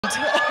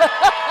world.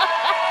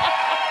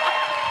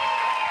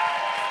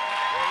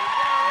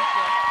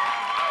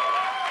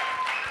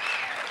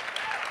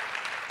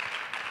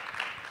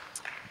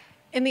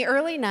 In the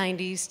early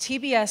 90s,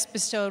 TBS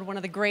bestowed one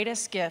of the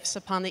greatest gifts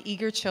upon the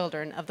eager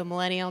children of the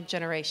millennial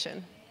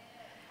generation.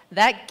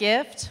 That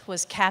gift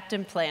was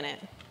Captain Planet.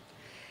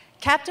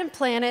 Captain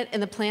Planet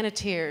and the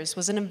Planeteers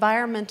was an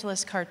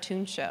environmentalist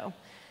cartoon show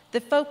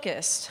that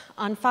focused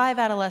on 5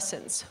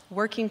 adolescents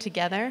working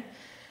together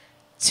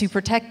to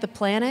protect the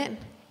planet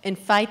and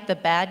fight the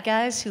bad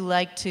guys who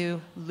like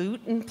to loot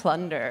and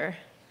plunder.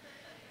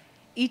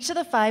 Each of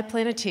the 5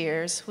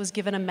 Planeteers was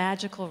given a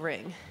magical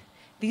ring.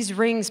 These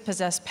rings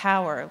possess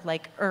power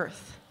like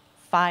earth,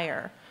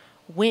 fire,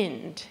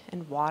 wind,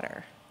 and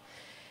water,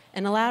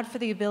 and allowed for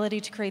the ability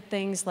to create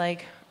things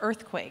like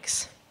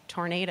earthquakes,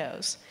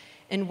 tornadoes,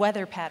 and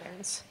weather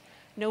patterns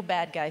no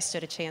bad guy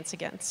stood a chance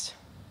against.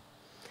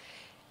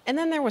 And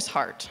then there was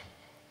Heart.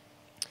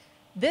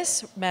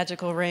 This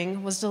magical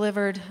ring was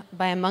delivered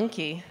by a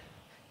monkey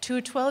to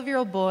a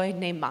 12-year-old boy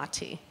named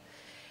Mati.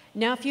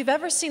 Now, if you've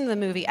ever seen the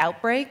movie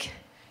Outbreak,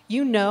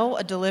 you know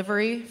a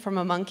delivery from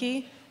a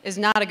monkey is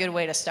not a good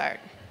way to start.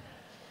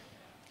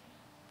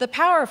 The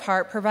power of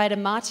Heart provided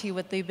Mati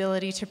with the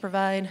ability to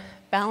provide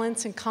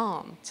balance and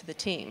calm to the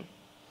team.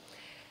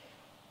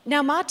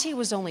 Now, Mati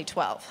was only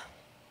 12,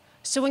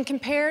 so when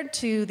compared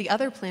to the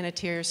other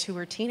Planeteers who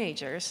were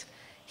teenagers,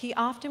 he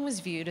often was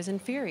viewed as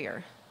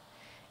inferior.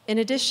 In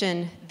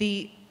addition,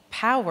 the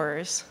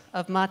powers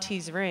of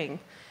Mati's ring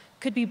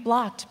could be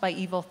blocked by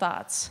evil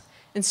thoughts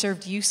and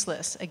served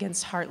useless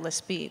against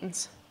heartless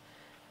beings,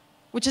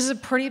 which is a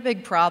pretty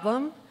big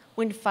problem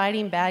when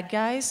fighting bad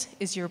guys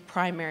is your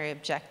primary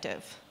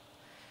objective.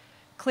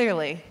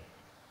 Clearly,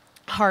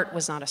 Heart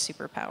was not a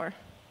superpower.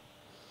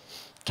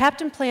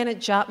 Captain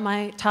Planet taught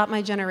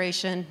my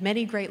generation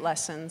many great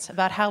lessons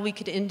about how we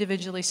could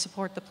individually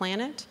support the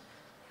planet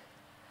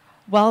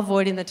while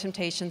avoiding the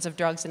temptations of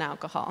drugs and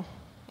alcohol,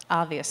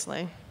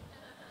 obviously.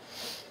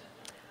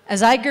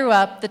 As I grew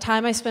up, the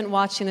time I spent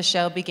watching the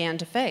show began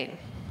to fade,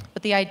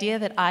 but the idea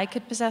that I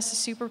could possess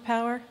a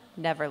superpower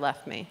never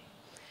left me.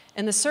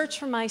 In the search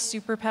for my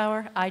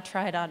superpower, I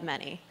tried on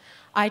many.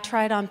 I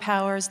tried on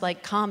powers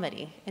like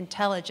comedy,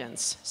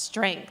 intelligence,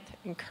 strength,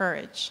 and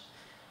courage,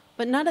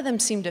 but none of them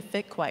seemed to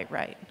fit quite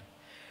right.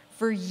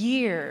 For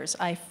years,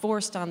 I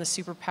forced on the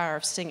superpower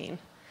of singing,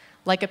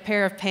 like a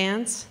pair of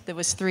pants that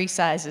was 3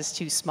 sizes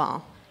too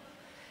small,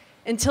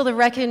 until the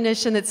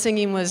recognition that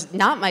singing was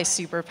not my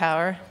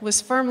superpower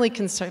was firmly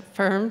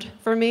confirmed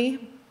for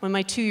me when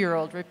my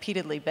 2-year-old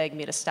repeatedly begged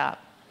me to stop.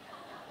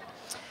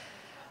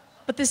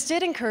 But this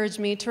did encourage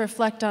me to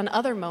reflect on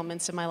other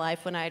moments in my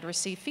life when I had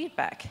received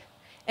feedback,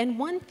 and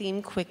one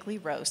theme quickly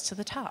rose to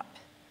the top.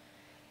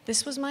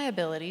 This was my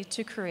ability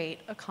to create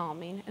a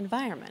calming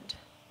environment.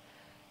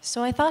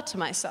 So I thought to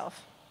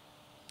myself,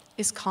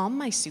 is calm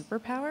my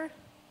superpower?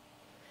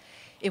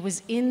 It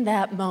was in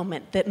that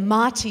moment that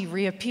Mati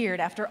reappeared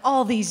after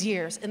all these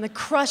years, and the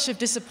crush of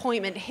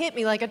disappointment hit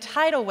me like a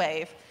tidal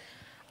wave.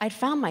 I'd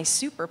found my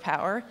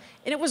superpower,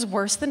 and it was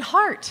worse than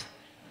Heart.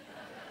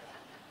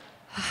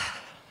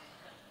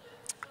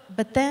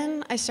 But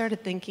then I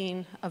started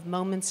thinking of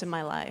moments in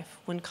my life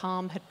when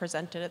calm had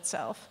presented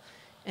itself,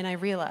 and I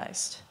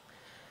realized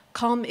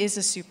calm is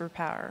a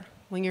superpower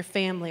when your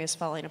family is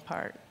falling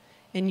apart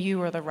and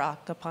you are the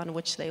rock upon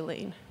which they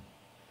lean.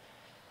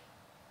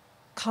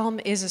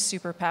 Calm is a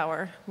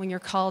superpower when you're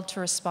called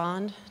to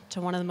respond to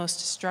one of the most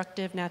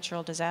destructive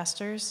natural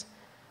disasters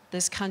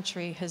this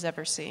country has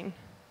ever seen.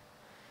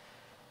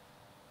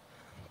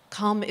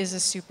 Calm is a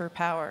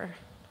superpower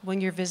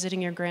when you're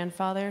visiting your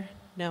grandfather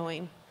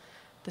knowing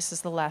this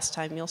is the last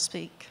time you'll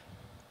speak.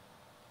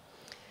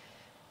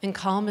 And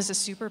calm is a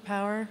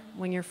superpower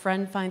when your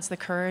friend finds the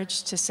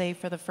courage to say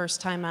for the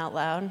first time out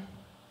loud,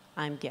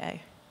 I'm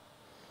gay.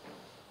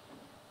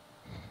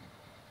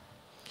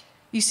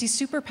 You see,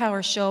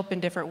 superpowers show up in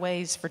different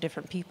ways for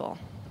different people.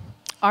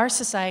 Our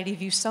society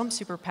views some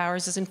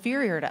superpowers as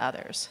inferior to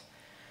others,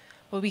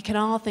 but we can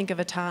all think of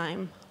a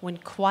time when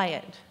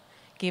quiet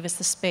gave us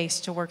the space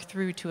to work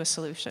through to a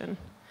solution,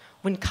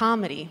 when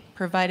comedy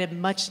provided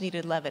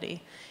much-needed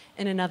levity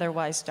in an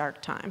otherwise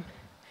dark time.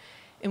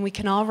 And we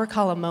can all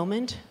recall a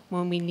moment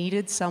when we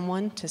needed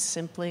someone to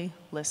simply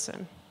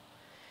listen.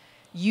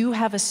 You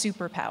have a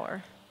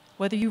superpower,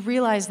 whether you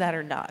realize that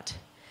or not.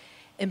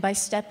 And by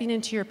stepping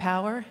into your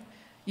power,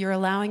 you're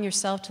allowing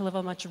yourself to live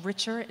a much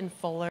richer and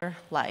fuller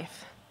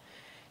life.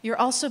 You're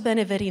also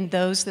benefiting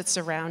those that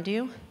surround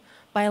you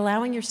by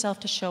allowing yourself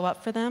to show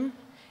up for them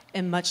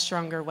in much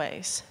stronger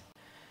ways.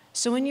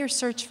 So in your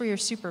search for your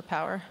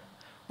superpower,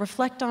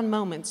 reflect on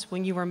moments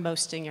when you were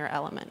most in your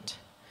element.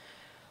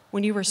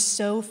 When you were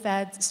so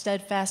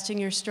steadfast in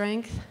your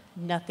strength,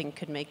 nothing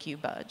could make you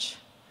budge.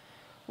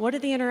 What do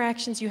the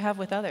interactions you have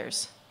with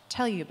others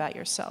tell you about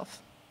yourself?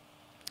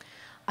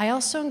 I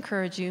also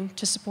encourage you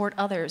to support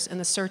others in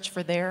the search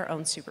for their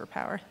own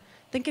superpower.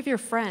 Think of your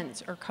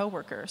friends or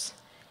coworkers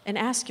and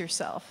ask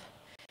yourself,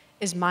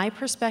 is my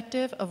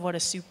perspective of what a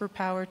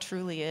superpower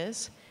truly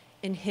is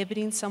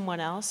inhibiting someone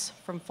else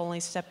from fully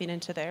stepping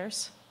into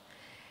theirs.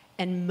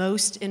 And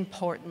most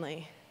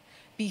importantly,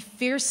 be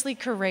fiercely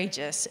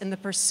courageous in the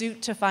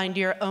pursuit to find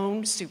your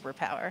own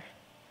superpower.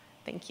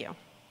 Thank you.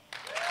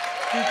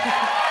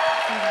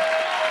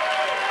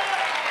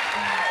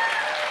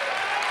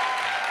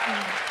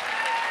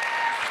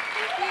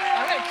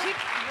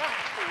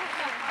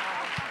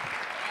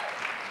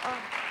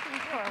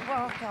 You're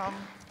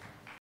welcome.